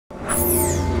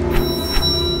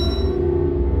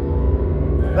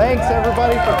Thanks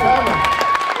everybody for coming.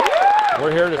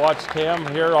 We're here to watch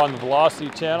Cam here on the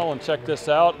Velocity channel, and check this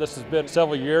out. This has been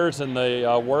several years in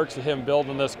the works of him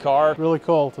building this car. Really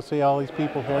cool to see all these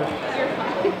people here.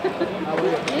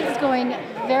 It's going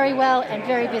very well and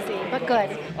very busy, but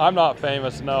good. I'm not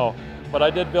famous, no, but I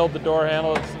did build the door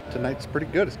handles. Tonight's pretty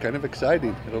good. It's kind of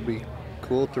exciting. It'll be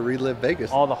cool to relive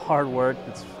Vegas. All the hard work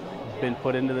that's been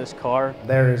put into this car.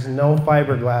 There is no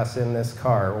fiberglass in this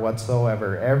car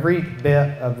whatsoever. Every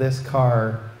bit of this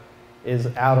car is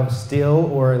out of steel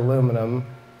or aluminum,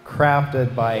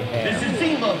 crafted by hand. This is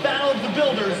SEMA Battle of the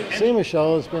Builders. SEMA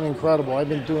show has been incredible. I've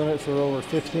been doing it for over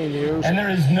 15 years. And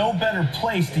there is no better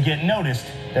place to get noticed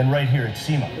than right here at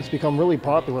SEMA. It's become really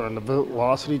popular on the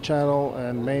Velocity channel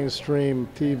and mainstream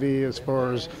TV as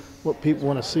far as what people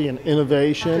want to see in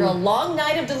innovation. After a long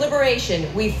night of deliberation,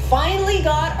 we finally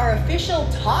got our official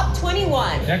top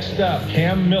 21. Next up,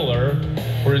 Cam Miller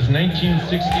for his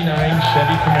 1969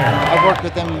 Chevy Camaro. I've worked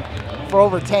with him for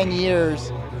over 10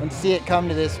 years, and to see it come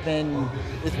to this,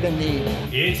 it's been neat.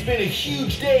 It's been a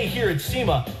huge day here at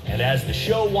SEMA, and as the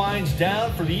show winds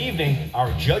down for the evening,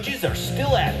 our judges are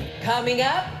still at it. Coming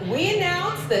up, we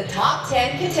announce the top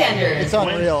 10 contenders. It's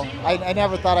unreal. I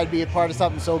never thought I'd be a part of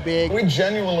something so big. We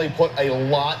genuinely put a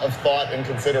lot of thought and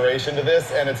consideration to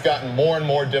this, and it's gotten more and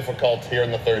more difficult here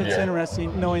in the third year. It's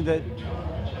interesting knowing that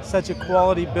such a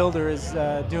quality builder is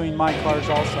doing my cars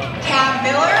also. Cam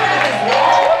Miller with his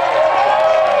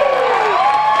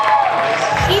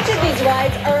Each of these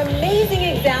rides are amazing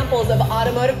examples of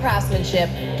automotive craftsmanship,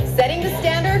 setting the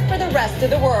standard for the rest of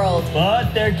the world.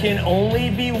 But there can only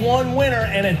be one winner,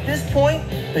 and at this point,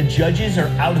 the judges are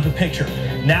out of the picture.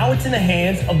 Now it's in the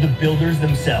hands of the builders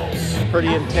themselves.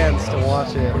 Pretty intense to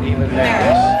watch it, even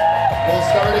there. We'll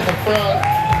start at the front.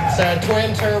 It's a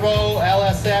twin turbo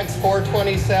LSX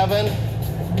 427.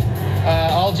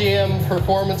 All GM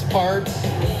performance parts.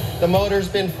 The motor's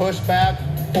been pushed back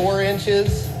 4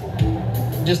 inches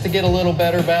just to get a little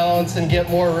better balance and get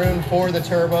more room for the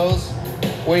turbos.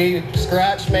 We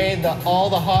scratch made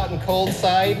all the hot and cold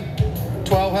side,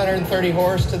 1,230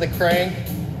 horse to the crank.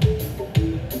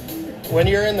 When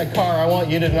you're in the car, I want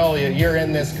you to know you're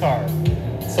in this car.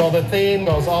 So the theme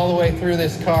goes all the way through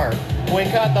this car. We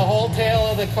cut the whole tail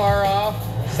of the car off,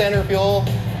 center fuel.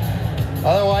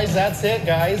 Otherwise, that's it,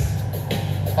 guys.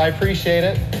 I appreciate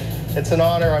it. It's an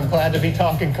honor. I'm glad to be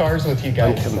talking cars with you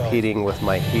guys. I'm competing with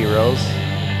my heroes.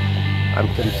 I'm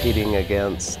competing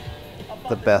against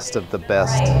the best of the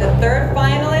best. Right, the third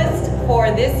finalist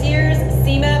for this year's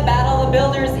SEMA Battle of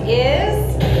Builders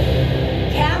is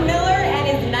Cam Miller and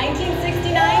his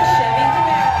 1969 Chevy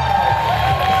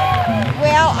Camaro.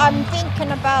 Well, I'm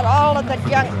thinking about all of the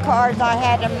junk cars I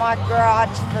had in my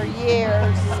garage for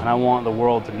years. And I want the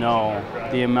world to know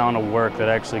the amount of work that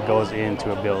actually goes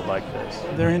into a build like this.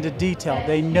 They're into detail.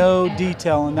 They know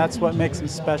detail, and that's what makes them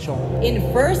special. In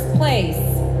first place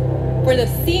for the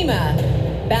SEMA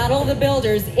Battle of the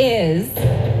Builders is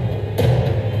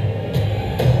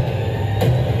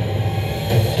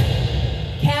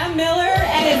Cam Miller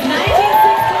and his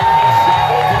 1969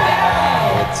 Chevy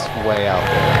Camaro. It's way out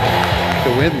there.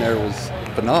 The win there was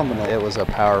phenomenal. It was a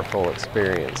powerful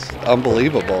experience.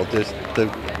 Unbelievable. Just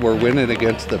we're winning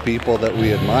against the people that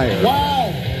we admire.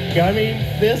 Wow! I mean,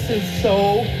 this is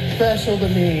so special to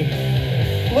me.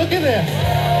 Look at this.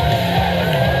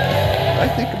 I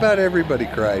think about everybody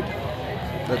cried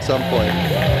at some point.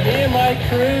 Me and my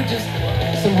crew, just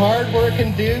some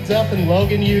hard-working dudes up in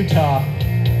Logan, Utah.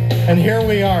 And here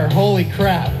we are. Holy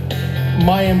crap.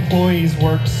 My employees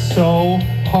worked so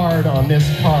hard on this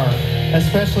car,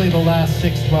 especially the last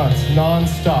 6 months,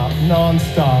 non-stop.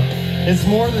 It's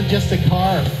more than just a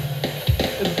car.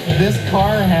 This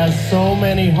car has so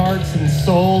many hearts and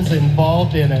souls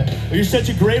involved in it. Well, you're such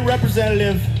a great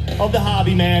representative of the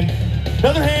hobby, man.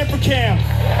 Another hand for Cam.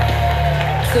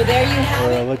 So there you have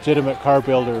We're it. a legitimate car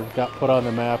builder, got put on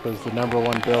the map as the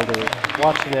 #1 builder.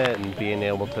 Watching it and being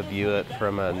able to view it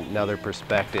from another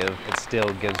perspective, it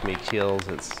still gives me chills.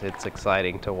 It's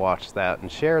exciting to watch that and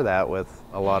share that with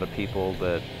a lot of people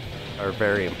that are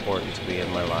very important to me in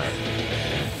my life.